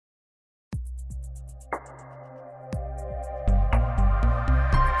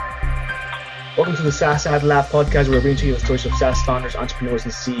Welcome to the SaaS Ad Lab podcast, where we bring to you the stories of SaaS founders, entrepreneurs,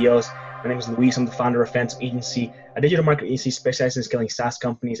 and CEOs. My name is Luis. I'm the founder of Phantom Agency, a digital marketing agency specialized in scaling SaaS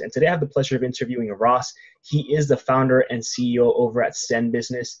companies. And today I have the pleasure of interviewing Ross. He is the founder and CEO over at Zen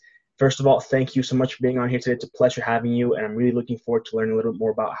Business. First of all, thank you so much for being on here today. It's a pleasure having you, and I'm really looking forward to learning a little bit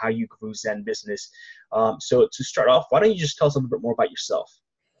more about how you grew Zen Business. So to start off, why don't you just tell us a little bit more about yourself?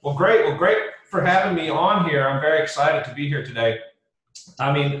 Well, great for having me on here. I'm very excited to be here today.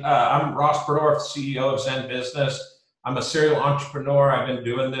 I'm Ross Burdorf, CEO of Zen Business. I'm a serial entrepreneur. I've been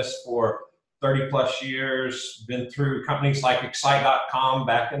doing this for 30 plus years, been through companies like Excite.com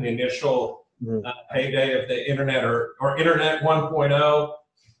back in the initial heyday of the internet or Internet 1.0.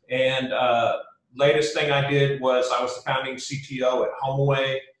 And latest thing I did was I was the founding CTO at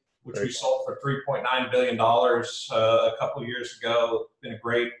HomeAway, which we sold for $3.9 billion a couple of years ago. Been a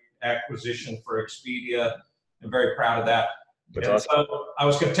great acquisition for Expedia. I'm very proud of that. That's and awesome. So I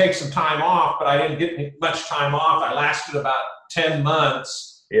was going to take some time off, but I didn't get much time off. I lasted about 10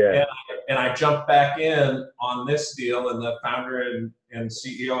 months. Yeah. And I jumped back in on this deal and the founder and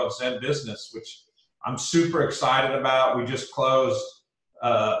CEO of Zen Business, which I'm super excited about. We just closed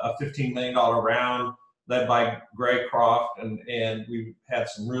a $15 million round led by Greg Croft, and we've had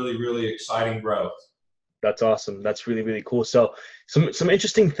some really, really exciting growth. That's awesome. That's really, really cool. So some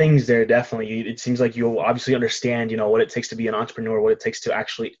interesting things there, definitely. It seems like you'll obviously understand, what it takes to be an entrepreneur, what it takes to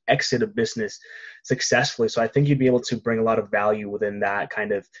actually exit a business successfully. So I think you'd be able to bring a lot of value within that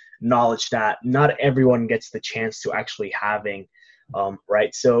kind of knowledge that not everyone gets the chance to actually having,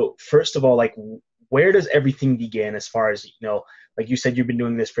 right? So first of all, like, where does everything begin as far as, like you said, you've been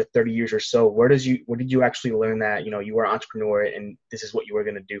doing this for 30 years or so. Where did you actually learn that, you were an entrepreneur and this is what you were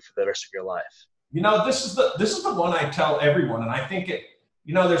going to do for the rest of your life? This is the one I tell everyone, and I think it.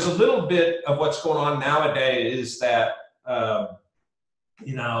 There's a little bit of what's going on nowadays is that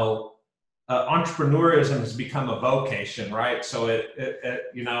entrepreneurism has become a vocation, right? So it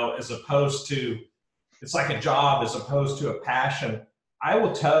as opposed to, it's like a job as opposed to a passion. I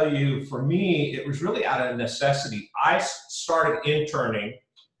will tell you, for me, it was really out of necessity. I started interning.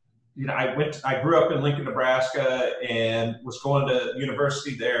 I grew up in Lincoln, Nebraska, and was going to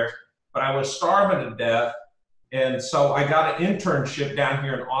university there. But I was starving to death, and so I got an internship down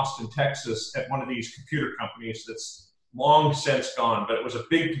here in Austin, Texas, at one of these computer companies that's long since gone, but it was a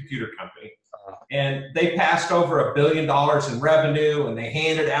big computer company. And they passed over $1 billion in revenue, and they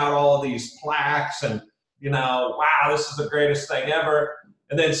handed out all of these plaques, and wow, this is the greatest thing ever.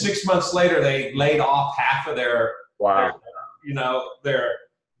 And then 6 months later, they laid off half of their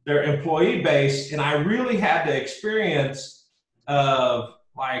employee base, and I really had the experience of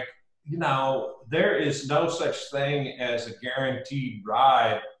there is no such thing as a guaranteed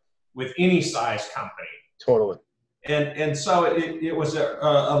ride with any size company. Totally. And so it was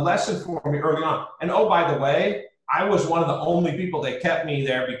a lesson for me early on. And oh, by the way, I was one of the only people that kept me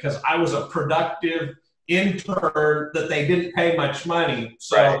there because I was a productive intern that they didn't pay much money.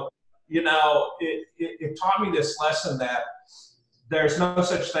 So, right. It taught me this lesson that there's no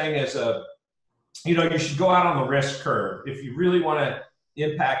such thing as you should go out on the risk curve. If you really want to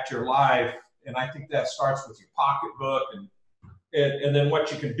impact your life, and I think that starts with your pocketbook and then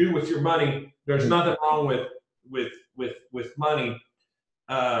what you can do with your money. There's nothing wrong with money,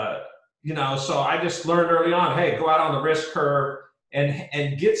 So I just learned early on, hey, go out on the risk curve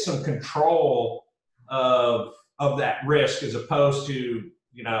and get some control of that risk, as opposed to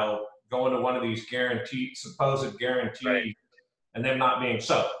going to one of these supposed guarantees, right, and them not being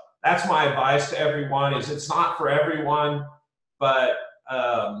so. That's my advice to everyone. Is it's not for everyone, but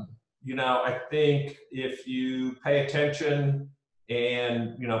I think if you pay attention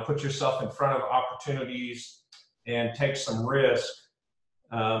and, put yourself in front of opportunities and take some risk,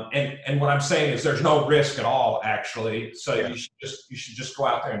 and what I'm saying is there's no risk at all, actually. So yeah. You should just go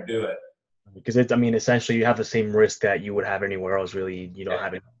out there and do it. Because essentially you have the same risk that you would have anywhere else, really,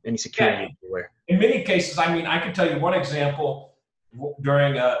 having any security anywhere. In many cases, I can tell you one example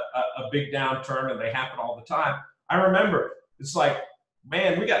during a big downturn, and they happen all the time. I remember, it's like,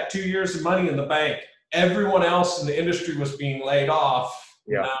 man, we got 2 years of money in the bank. Everyone else in the industry was being laid off,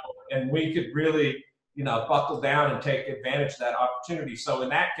 and we could really, buckle down and take advantage of that opportunity. So in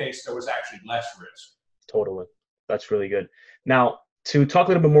that case, there was actually less risk. Totally. That's really good. Now, to talk a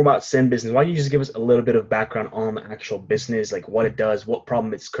little bit more about Zen Business, why don't you just give us a little bit of background on the actual business, like what it does, what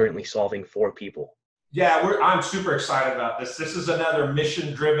problem it's currently solving for people? Yeah, I'm super excited about this. This is another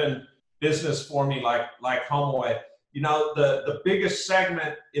mission-driven business for me, like HomeAway. The biggest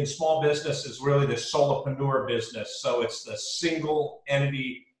segment in small business is really the solopreneur business. So it's the single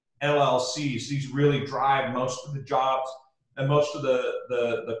entity LLCs. These really drive most of the jobs and most of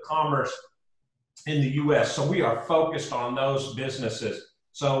the commerce in the US. So we are focused on those businesses.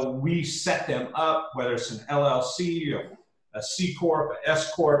 So we set them up, whether it's an LLC or a C Corp, a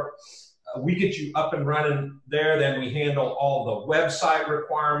S Corp. We get you up and running there. Then we handle all the website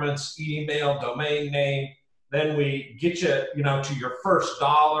requirements, email, domain name. Then we get you, to your first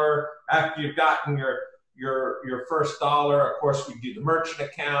dollar. After you've gotten your first dollar, of course, we do the merchant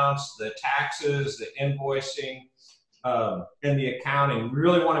accounts, the taxes, the invoicing, and the accounting. We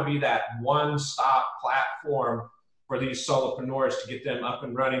really want to be that one-stop platform for these solopreneurs to get them up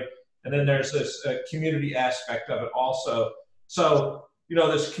and running. And then there's this community aspect of it also. So,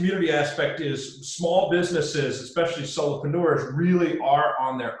 this community aspect is small businesses, especially solopreneurs, really are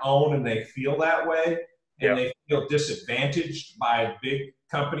on their own, and they feel that way. And they feel disadvantaged by big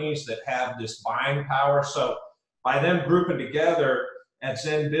companies that have this buying power. So by them grouping together at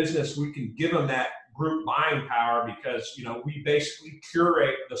Zen Business, we can give them that group buying power because, we basically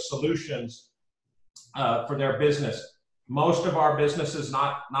curate the solutions for their business. Most of our businesses,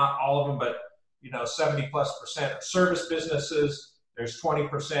 not all of them, but 70+% are service businesses. There's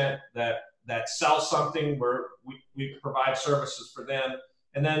 20% that sell something where we provide services for them.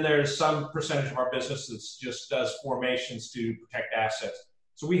 And then there's some percentage of our business that just does formations to protect assets.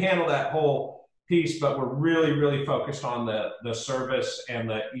 So we handle that whole piece, but we're really, really focused on the service and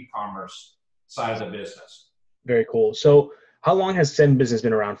the e-commerce side of the business. Very cool. So how long has Zen Business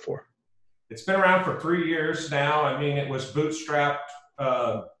been around for? It's been around for 3 years now. I mean, it was bootstrapped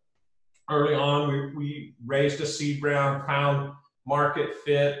early on. We raised a seed round, found market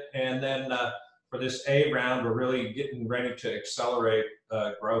fit, and then for this A round, we're really getting ready to accelerate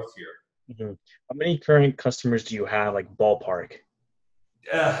growth here. Mm-hmm. How many current customers do you have, like ballpark?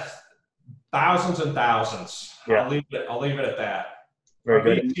 Thousands and thousands. Yeah. I'll leave it at that.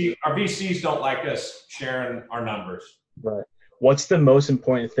 Very good. Our VCs don't like us sharing our numbers. Right. What's the most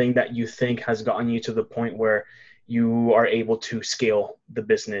important thing that you think has gotten you to the point where you are able to scale the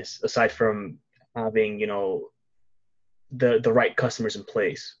business, aside from having, the right customers in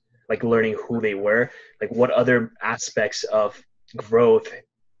place, like learning who they were? Like, what other aspects of growth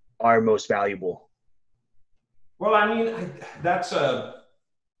are most valuable? Well, I mean, that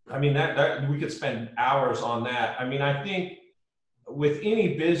we could spend hours on that. I mean, I think with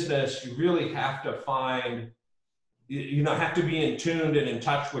any business, you really have to have to be in tuned and in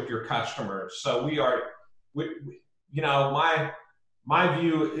touch with your customers. So my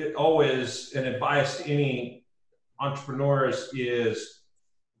view always, and advice to any entrepreneurs is,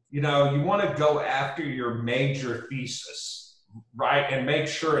 you want to go after your major thesis, right? And make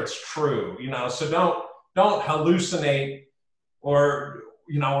sure it's true, so don't hallucinate, or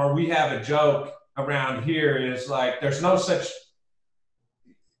we have a joke around here is like, there's no such,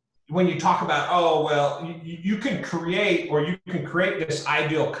 when you talk about, oh, well, you can create this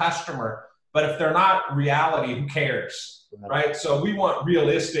ideal customer, but if they're not reality, who cares, right? So we want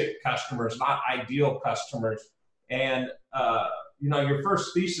realistic customers, not ideal customers. And, your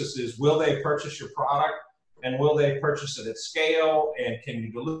first thesis is, will they purchase your product, and will they purchase it at scale? And can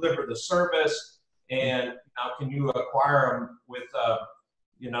you deliver the service? And can you acquire them with a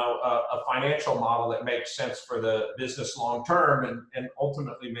financial model that makes sense for the business long term, and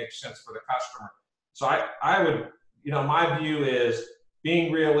ultimately makes sense for the customer? So I would, my view is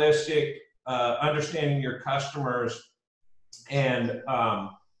being realistic, understanding your customers, and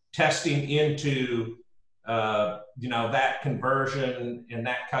testing into that conversion and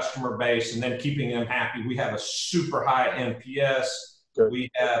that customer base, and then keeping them happy. We have a super high NPS. Good. We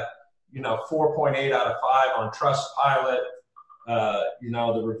have 4.8 out of 5 on Trustpilot.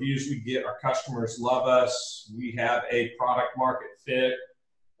 The reviews we get, our customers love us. We have a product market fit,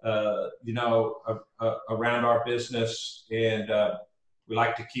 around our business, and we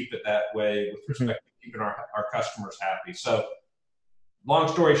like to keep it that way with respect to keeping our customers happy. So long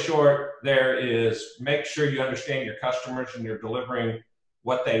story short, there is, make sure you understand your customers and you're delivering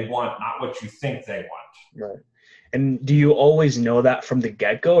what they want, not what you think they want. Right. And do you always know that from the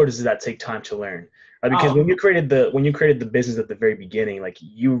get-go, or does that take time to learn? Because when you created the business at the very beginning, like,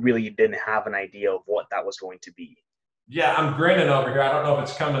 you really didn't have an idea of what that was going to be. Yeah, I'm grinning over here. I don't know if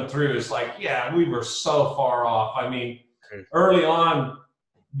it's coming through. It's like, yeah, we were so far off. I mean, early on,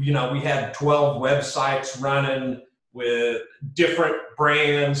 we had 12 websites running with different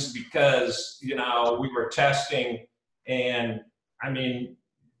brands because, we were testing. And I mean,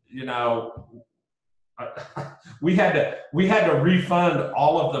 we had to refund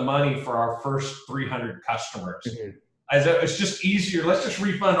all of the money for our first 300 customers. Mm-hmm. It's just easier. Let's just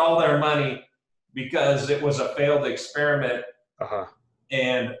refund all their money because it was a failed experiment. Uh-huh.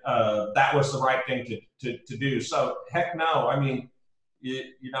 And that was the right thing to do. So heck no. I mean,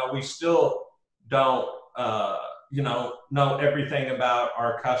 we still don't, know everything about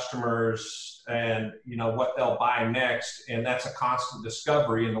our customers and, what they'll buy next. And that's a constant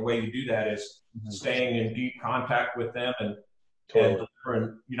discovery. And the way you do that is staying in deep contact with them and Totally.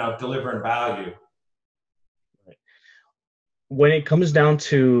 delivering value. When it comes down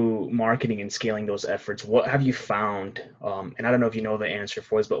to marketing and scaling those efforts, what have you found? And I don't know if you know the answer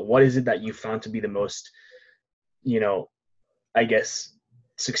for this, but what is it that you found to be the most, you know, I guess,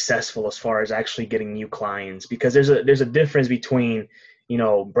 successful as far as actually getting new clients? Because there's a difference between,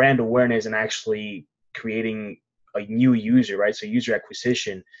 brand awareness and actually creating a new user, right? So user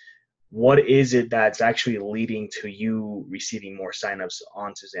acquisition. What is it that's actually leading to you receiving more signups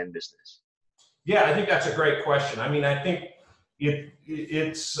onto Zen Business? Yeah, I think that's a great question. I mean, I think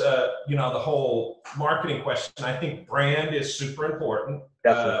it's the whole marketing question. I think brand is super important.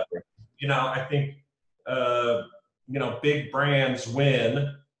 Definitely. I think big brands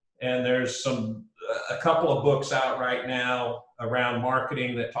win, and there's a couple of books out right now around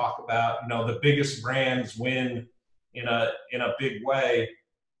marketing that talk about the biggest brands win in a big way,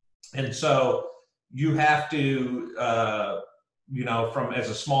 and so you have to from as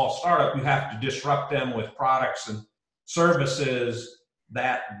a small startup, you have to disrupt them with products and services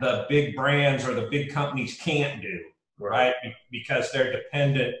that the big brands or the big companies can't do, right? Because they're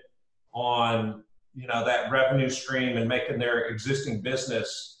dependent on that revenue stream and making their existing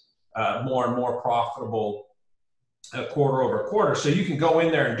business more and more profitable quarter over quarter. So you can go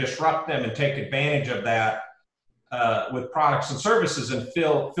in there and disrupt them and take advantage of that with products and services and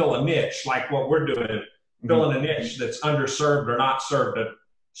fill a niche like what we're doing, filling a niche that's underserved or not served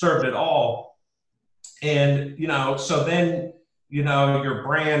at all. And, so then, your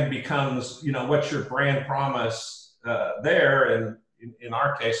brand becomes, what's your brand promise there? And in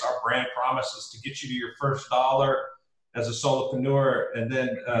our case, our brand promise is to get you to your first dollar as a solopreneur, and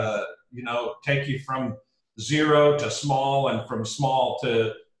then, take you from zero to small and from small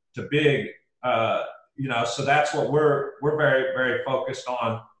to big, so that's what we're very, very focused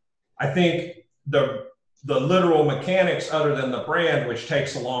on. I think the literal mechanics, other than the brand, which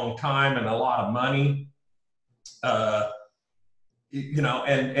takes a long time and a lot of money,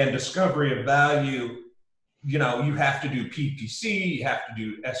 and discovery of value, you have to do PPC, you have to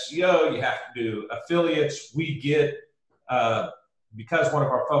do SEO, you have to do affiliates. We get, because one of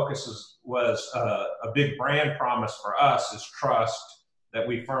our focuses was a big brand promise for us is trust that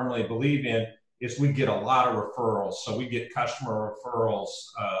we firmly believe in, is we get a lot of referrals. So we get customer referrals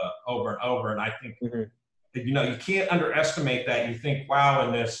over and over. And I think, you can't underestimate that. You think, wow,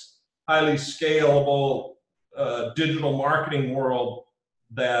 in this highly scalable digital marketing world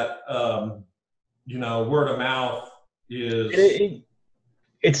that, word of mouth is...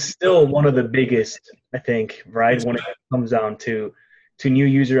 It's still one of the biggest, I think, right? When it comes down to new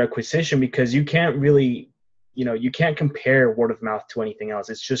user acquisition, because you can't really, you can't compare word of mouth to anything else.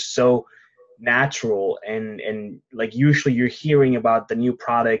 It's just so natural. And like usually you're hearing about the new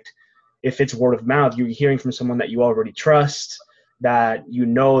product. If it's word of mouth, you're hearing from someone that you already trust, that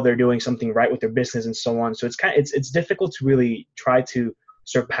they're doing something right with their business and so on. So it's difficult to really try to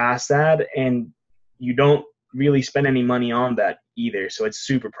surpass that, and you don't really spend any money on that either. So it's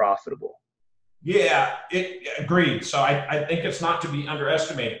super profitable. Yeah, agreed. So I think it's not to be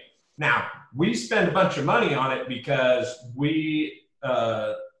underestimated. Now, we spend a bunch of money on it because we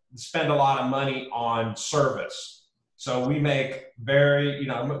spend a lot of money on service. So we make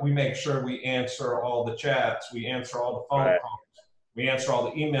we make sure we answer all the chats, we answer all the phone calls, we answer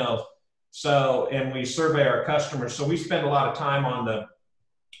all the emails. So, and we survey our customers. So we spend a lot of time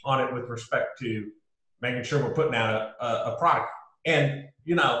on it with respect to making sure we're putting out a product. And,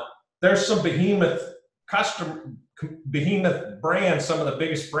 there's some behemoth brands, some of the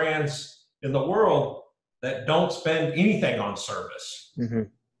biggest brands in the world, that don't spend anything on service,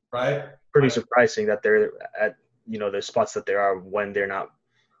 right? Pretty surprising that they're at, the spots that they are when they're not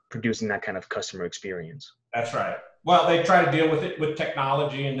producing that kind of customer experience. That's right. Well, they try to deal with it with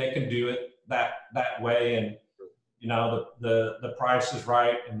technology, and they can do it that way. And, the price is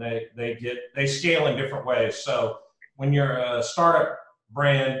right, and they scale in different ways. So when you're a startup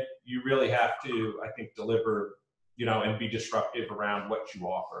brand, you really have to, I think, deliver, and be disruptive around what you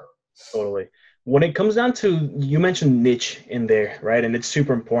offer. Totally. When it comes down to, you mentioned niche in there, right? And it's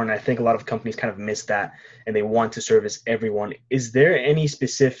super important. I think a lot of companies kind of miss that, and they want to service everyone. Is there any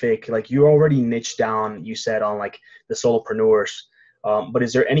specific, like you already niched down, you said, on like the solopreneurs, but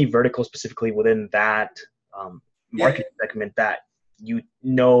is there any vertical specifically within that market segment that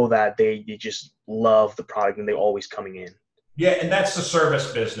that they just love the product and they're always coming in? Yeah, and that's the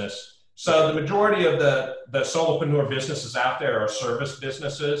service business. So the majority of the solopreneur businesses out there are service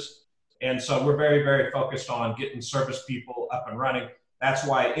businesses. And so we're very, very focused on getting service people up and running. That's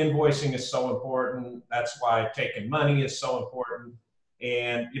why invoicing is so important. That's why taking money is so important.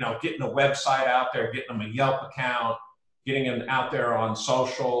 And, getting a website out there, getting them a Yelp account, getting them out there on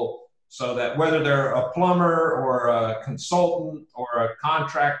social, so that whether they're a plumber or a consultant or a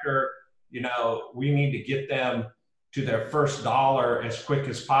contractor, we need to get them to their first dollar as quick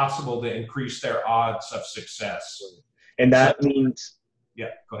as possible to increase their odds of success. And that means, yeah,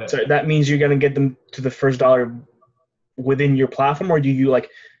 go ahead. So that means you're going to get them to the first dollar within your platform, or do you, like,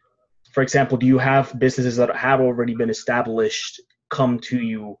 for example, do you have businesses that have already been established come to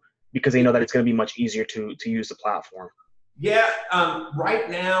you because they know that it's going to be much easier to use the platform? Yeah, right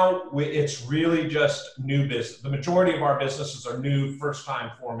now it's really just new business. The majority of our businesses are new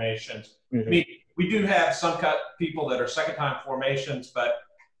first-time formations. Mm-hmm. I mean, we do have some people that are second-time formations, but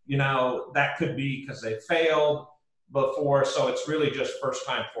that could be because they failed before. So it's really just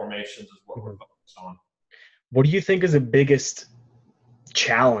first-time formations is what we're focused on. What do you think is the biggest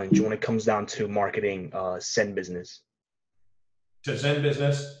challenge when it comes down to marketing Zen Business? To Zen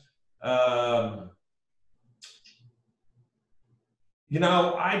Business? I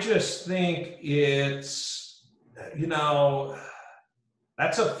just think it's,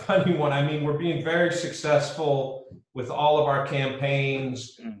 that's a funny one. I mean, we're being very successful with all of our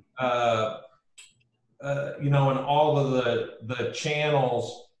campaigns, in all of the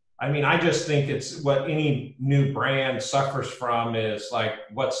channels. I mean, I just think it's what any new brand suffers from is like,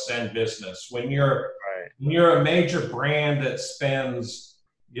 what's Zen Business? When you're a major brand that spends,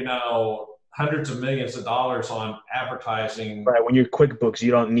 hundreds of millions of dollars on advertising. Right. When you're QuickBooks,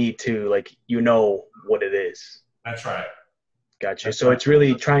 you don't need to, what it is. That's right. Gotcha. That's so right. It's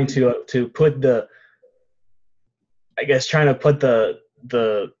really trying to put the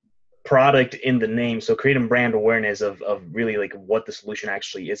product in the name. So creating brand awareness of really like what the solution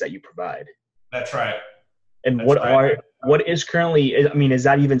actually is that you provide. That's right. And what is currently, I mean, is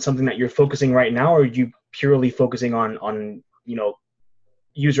that even something that you're focusing right now, or are you purely focusing on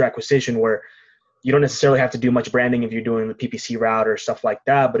user acquisition, where you don't necessarily have to do much branding if you're doing the PPC route or stuff like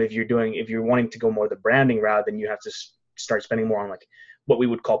that? But if you're wanting to go more the branding route, then you have to start spending more on like what we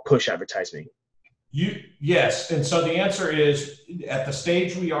would call push advertising. Yes. And so the answer is, at the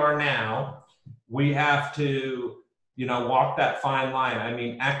stage we are now, we have to, walk that fine line. I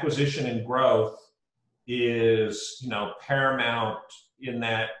mean, acquisition and growth is, paramount in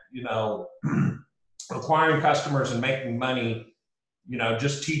that, acquiring customers and making money,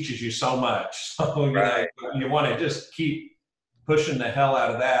 just teaches you so much. So you want to just keep pushing the hell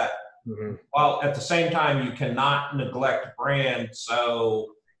out of that. Mm-hmm. While at the same time, you cannot neglect brand.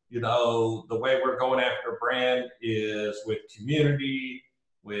 So, the way we're going after brand is with community,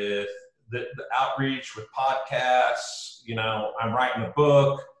 with the outreach, with podcasts. I'm writing a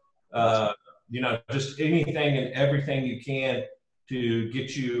book, just anything and everything you can to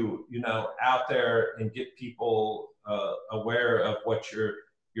get you, out there and get people aware of what you're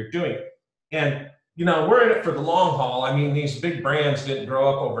doing. And, we're in it for the long haul. I mean, these big brands didn't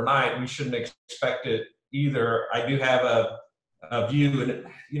grow up overnight. We shouldn't expect it either. I do have a view, and,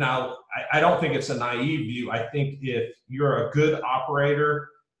 I don't think it's a naive view. I think if you're a good operator,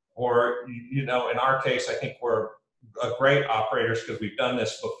 or, in our case, I think we're a great operators because we've done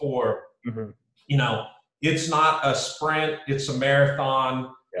this before. Mm-hmm. It's not a sprint, it's a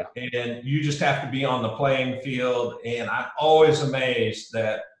marathon. Yeah. And you just have to be on the playing field. And I'm always amazed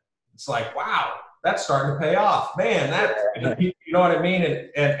that it's like, wow, that's starting to pay off, man. You know what I mean?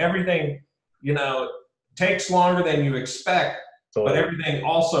 And everything, takes longer than you expect, but everything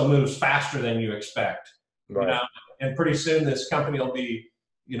also moves faster than you expect. Right. And pretty soon this company will be,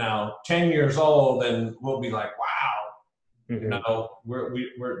 10 years old, and we'll be like, wow, mm-hmm.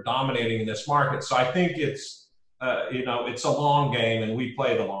 We're dominating in this market. So I think it's, it's a long game, and we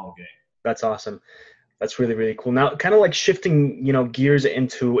play the long game. That's awesome. That's really, really cool. Now, kind of like shifting, gears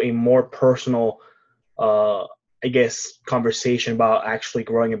into a more personal, conversation about actually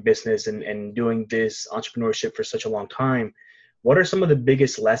growing a business and doing this entrepreneurship for such a long time. What are some of the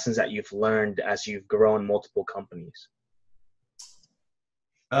biggest lessons that you've learned as you've grown multiple companies?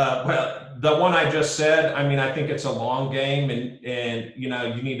 Well, the one I just said, I mean, I think it's a long game, and you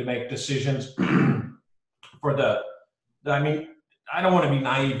need to make decisions I don't want to be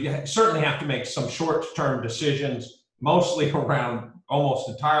naive. You certainly have to make some short-term decisions, almost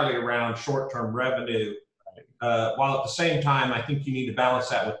entirely around short-term revenue. While at the same time, I think you need to balance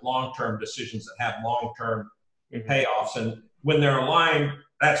that with long-term decisions that have long-term mm-hmm. payoffs. And when they're aligned,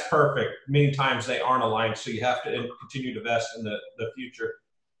 that's perfect. Many times they aren't aligned, so you have to continue to invest in the future.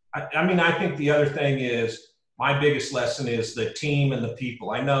 I think the other thing is, my biggest lesson is the team and the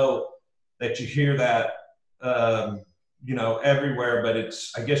people. I know that you hear that, you know, everywhere, but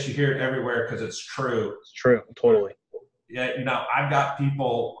I guess you hear it everywhere because it's true. It's true. Totally. Yeah, you know, I've got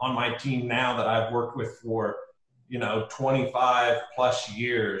people on my team now that I've worked with for, you know, 25 plus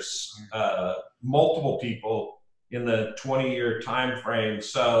years, multiple people in the 20-year time frame.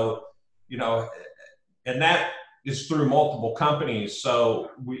 So, you know, and that is through multiple companies.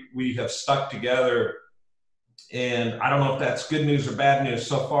 So we have stuck together, and I don't know if that's good news or bad news.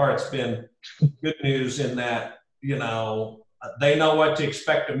 So far, it's been good news in that, you know, they know what to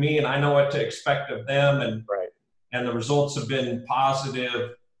expect of me and I know what to expect of them. Right. And the results have been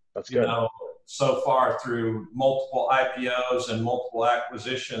positive, That's you good. know, so far through multiple IPOs and multiple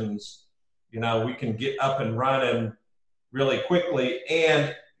acquisitions. You know, we can get up and running really quickly.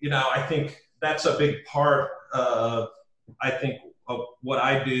 And, you know, I think that's a big part of, I think, of what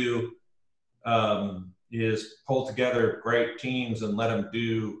I do, is pull together great teams and let them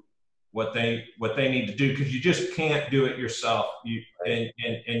do what they need to do, because you just can't do it yourself. And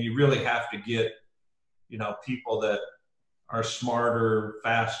you really have to get, you know, people that are smarter,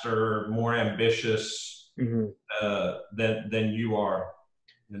 faster, more ambitious, than you are,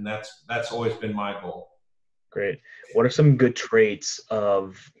 and that's always been my goal. Great. What are some good traits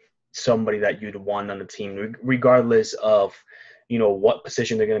of somebody that you'd want on the team, regardless of, you know, what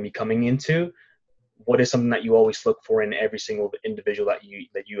position they're going to be coming into? What is something that you always look for in every single individual that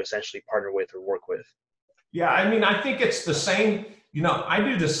you essentially partner with or work with? Yeah, I mean, I think it's the same. You know, I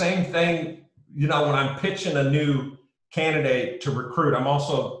do the same thing. You know, when I'm pitching a new candidate to recruit, I'm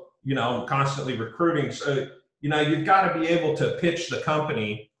also, you know, constantly recruiting. So, you know, you've got to be able to pitch the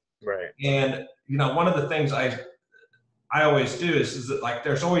company. Right. And, you know, one of the things I always do is that, like,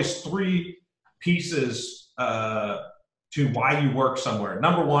 there's always three pieces to why you work somewhere.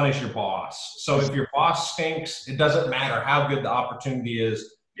 Number one is your boss. So if your boss stinks, it doesn't matter how good the opportunity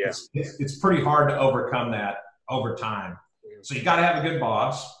is. Yeah. It's pretty hard to overcome that over time. So you got to have a good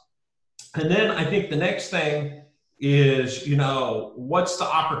boss. And then I think the next thing is, you know, what's the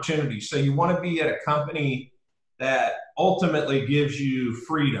opportunity? So you want to be at a company that ultimately gives you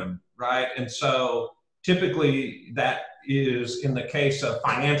freedom, right? And so typically that is in the case of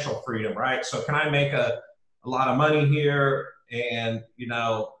financial freedom, right? So can I make a lot of money here, and, you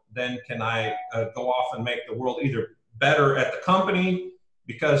know, then can I go off and make the world either better at the company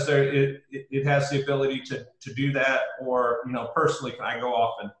because it has the ability to do that, or, you know, personally, can I go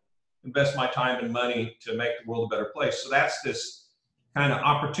off and invest my time and money to make the world a better place? So that's this kind of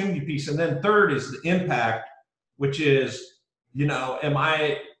opportunity piece. And then third is the impact, which is, you know, am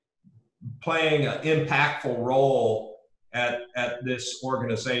I playing an impactful role at this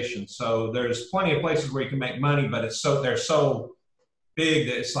organization? So there's plenty of places where you can make money, but they're so big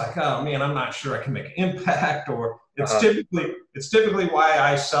that it's like, oh man, I'm not sure I can make an impact. Or it's typically why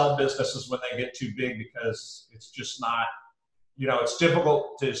I sell businesses when they get too big, because it's just not, you know, it's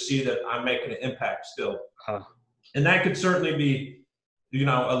difficult to see that I'm making an impact still. And that could certainly be, you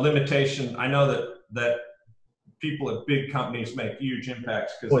know, a limitation. I know that people at big companies make huge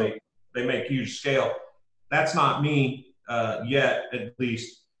impacts because they make huge scale. That's not me yet, at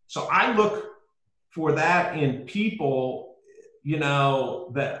least. So I look for that in people, you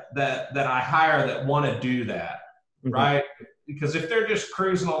know, that I hire that want to do that, right? Because if they're just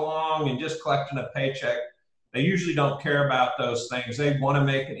cruising along and just collecting a paycheck, they usually don't care about those things. They want to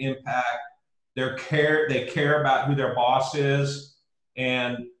make an impact. They care about who their boss is,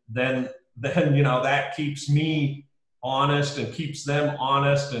 and then you know, that keeps me honest and keeps them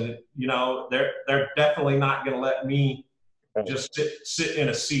honest, and, you know, they're definitely not going to let me just sit in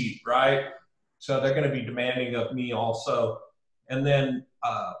a seat, right? So they're going to be demanding of me also. And then,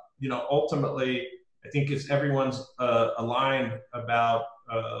 you know, ultimately, I think if everyone's aligned about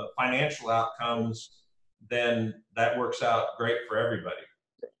financial outcomes, then that works out great for everybody.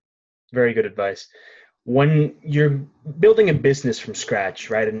 Very good advice. When you're building a business from scratch,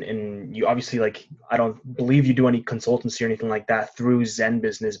 right, and you obviously, like, I don't believe you do any consultancy or anything like that through Zen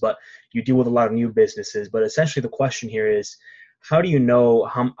Business, but you deal with a lot of new businesses. But essentially the question here is, how do you know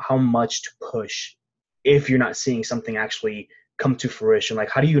how much to push if you're not seeing something actually come to fruition?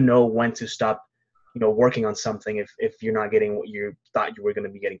 Like, how do you know when to stop, you know, working on something if you're not getting what you thought you were going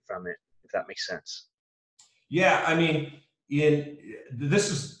to be getting from it, if that makes sense? Yeah, I mean,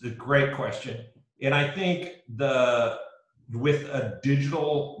 this is a great question. And I think with a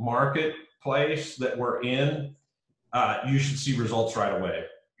digital marketplace that we're in, you should see results right away.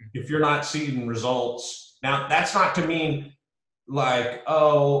 If you're not seeing results, now that's not to mean like,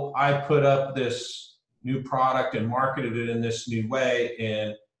 oh, I put up this new product and marketed it in this new way,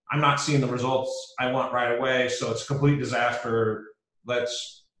 and I'm not seeing the results I want right away, so it's a complete disaster.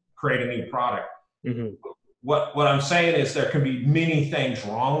 Let's create a new product. Mm-hmm. What I'm saying is there can be many things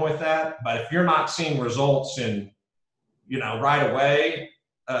wrong with that, but if you're not seeing results in, right away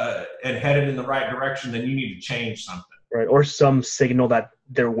and headed in the right direction, then you need to change something. Right. Or some signal that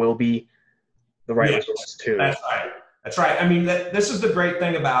there will be the right Yes, results too. that's right. That's right. I mean, this is the great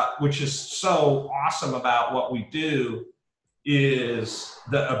thing about, which is so awesome about what we do, is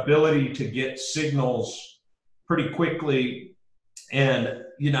the ability to get signals pretty quickly. And,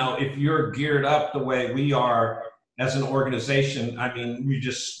 if you're geared up the way we are as an organization, I mean, we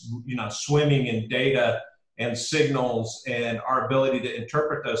just, swimming in data and signals and our ability to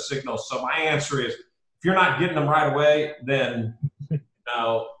interpret those signals. So my answer is, if you're not getting them right away, then,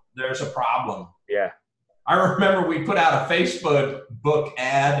 there's a problem. Yeah. I remember we put out a Facebook book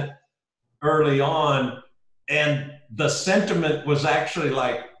ad early on, and the sentiment was actually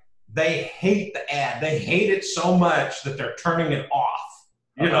like, they hate the ad. They hate it so much that they're turning it off.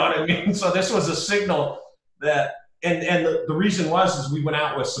 You know what I mean? So this was a signal that, and the reason is we went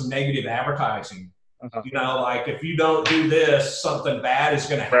out with some negative advertising. Like, if you don't do this, something bad is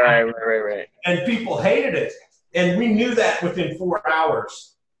going to happen. Right. And people hated it. And we knew that within 4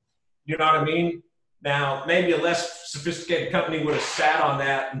 hours. You know what I mean? Now, maybe a less sophisticated company would have sat on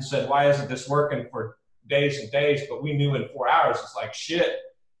that and said, why isn't this working for days and days? But we knew in 4 hours, it's like, shit,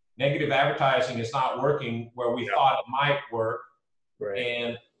 negative advertising is not working where we thought it might work. Right.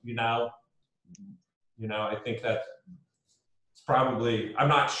 And, I think that's probably, I'm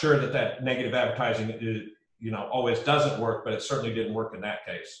not sure that negative advertising, always doesn't work, but it certainly didn't work in that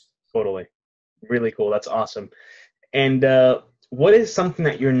case. Totally. Really cool. That's awesome. And what is something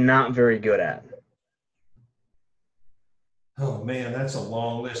that you're not very good at? Oh man, that's a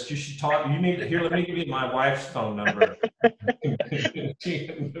long list. You should talk. You need to here. Let me give you my wife's phone number. She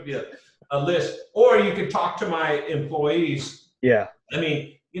can give you a list, or you could talk to my employees. Yeah. I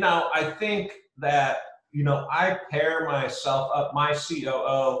mean, I think that I pair myself up. My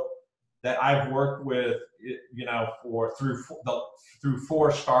COO that I've worked with, through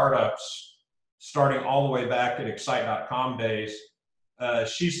 4 startups, starting all the way back at Excite.com days.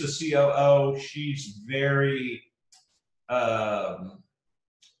 She's the COO. She's very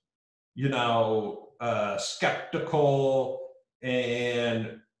skeptical,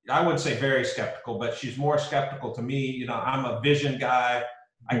 and I wouldn't say very skeptical, but she's more skeptical to me. I'm a vision guy.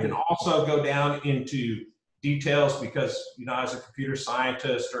 I can also go down into details because, I was a computer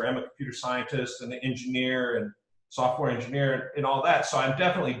scientist, or am a computer scientist and an engineer and software engineer and all that. So I'm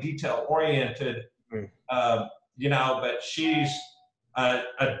definitely detail oriented, but she's a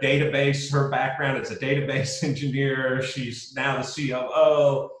database, her background is a database engineer. She's now the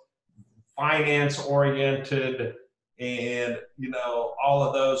COO, finance oriented, and, all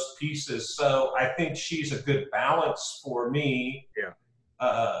of those pieces. So I think she's a good balance for me. Yeah.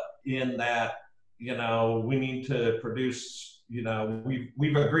 In that, we need to produce,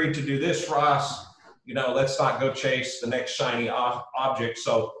 we've agreed to do this, Ross, let's not go chase the next shiny object.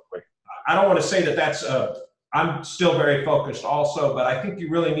 So I don't want to say that that's I'm still very focused also, but I think you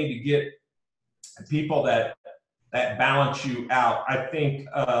really need to get people that balance you out. I think,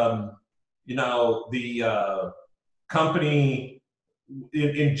 the company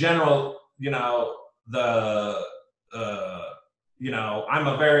in general, I'm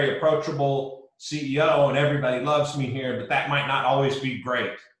a very approachable CEO and everybody loves me here, but that might not always be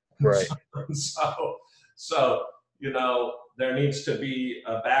great. Right. So, there needs to be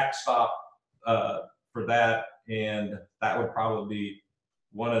a backstop for that. And that would probably be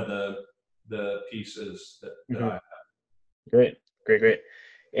one of the pieces that I have. Great.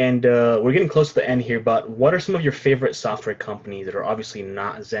 And we're getting close to the end here, but what are some of your favorite software companies that are obviously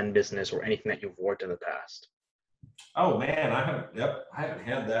not Zen Business or anything that you've worked in the past? Oh man, I haven't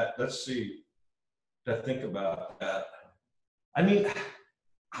had that. Let's see, to think about that. I mean,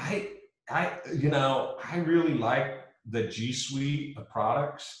 I really like the G Suite of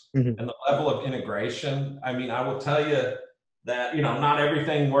products and the level of integration. I mean, I will tell you that, not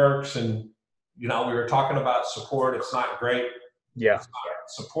everything works, and, we were talking about support. It's not great. Yeah. It's not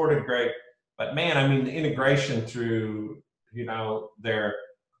supported great, but man, I mean, the integration through, their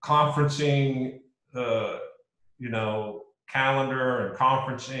conferencing, calendar and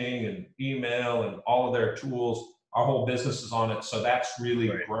conferencing and email and all of their tools, our whole business is on it. So that's really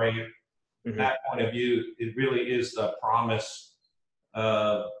great. From that point of view, it really is the promise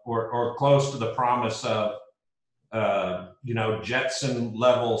or close to the promise of, Jetson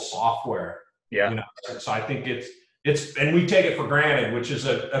level software. Yeah. So I think it's, and we take it for granted, which is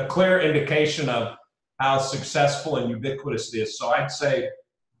a clear indication of how successful and ubiquitous it is. So I'd say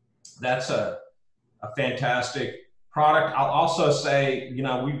that's a fantastic product. I'll also say, you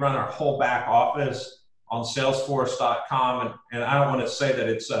know, we run our whole back office on Salesforce.com, and I don't want to say that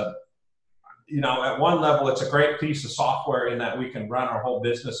it's a, you know, at one level, it's a great piece of software in that we can run our whole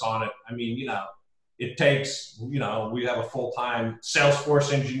business on it. I mean, you know, it takes, you know, we have a full-time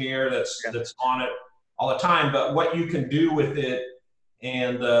Salesforce engineer that's on it all the time, but what you can do with it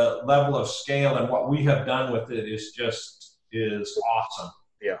and the level of scale and what we have done with it is awesome.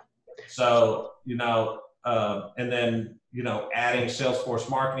 Yeah. So, you know, and then, you know, adding Salesforce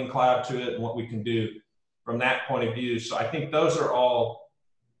Marketing Cloud to it and what we can do from that point of view. So I think those are all,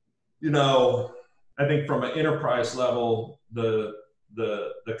 you know, I think from an enterprise level, the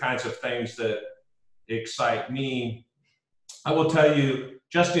kinds of things that excite me. I will tell you,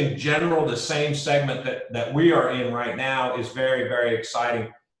 just in general, the same segment that we are in right now is very, very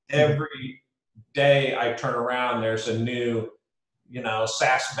exciting. Every day I turn around, there's a new, you know,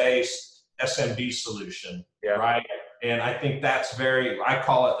 SaaS-based SMB solution, right? And I think that's I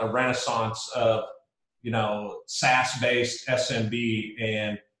call it the renaissance of, you know, SaaS-based SMB,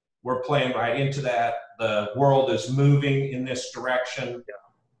 and we're playing right into that. The world is moving in this direction.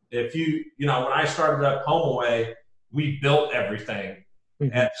 If you know, when I started up HomeAway, we built everything.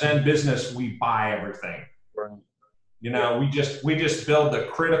 At Zen Business, we buy everything. Right. You know, we just build the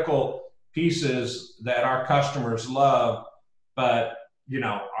critical pieces that our customers love, but, you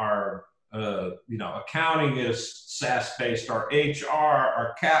know, our you know, accounting is SaaS-based, our HR,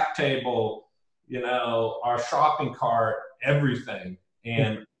 our cap table, you know, our shopping cart, everything.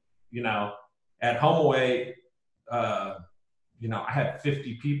 And, you know, at HomeAway, you know, I had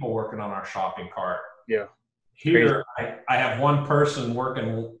 50 people working on our shopping cart. Yeah. Here, I have one person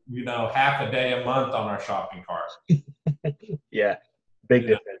working, you know, half a day a month on our shopping cart. Yeah. Big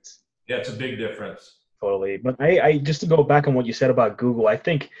difference. Yeah, it's a big difference. Totally. But I just to go back on what you said about Google, I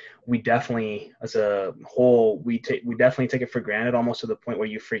think we definitely, as a whole, we definitely take it for granted, almost to the point where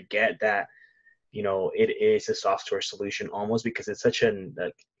you forget that, you know, it is a software solution almost, because it's such an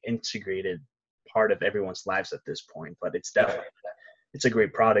integrated part of everyone's lives at this point. But it's definitely, it's a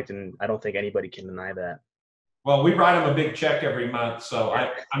great product, and I don't think anybody can deny that. Well, we write them a big check every month, so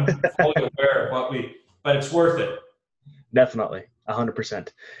I'm fully aware of but it's worth it. Definitely, 100%.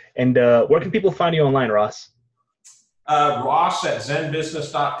 And where can people find you online, Ross? Ross at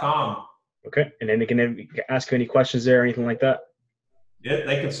zenbusiness.com. Okay, and then they can ask you any questions there or anything like that? Yeah,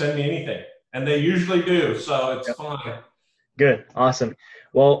 they can send me anything, and they usually do, so it's fine. Good, awesome.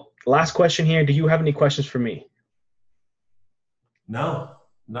 Well, last question here. Do you have any questions for me? No,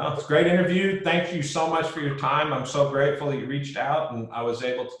 it's a great interview. Thank you so much for your time. I'm so grateful that you reached out and I was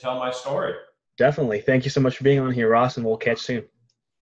able to tell my story. Definitely. Thank you so much for being on here, Ross, and we'll catch soon.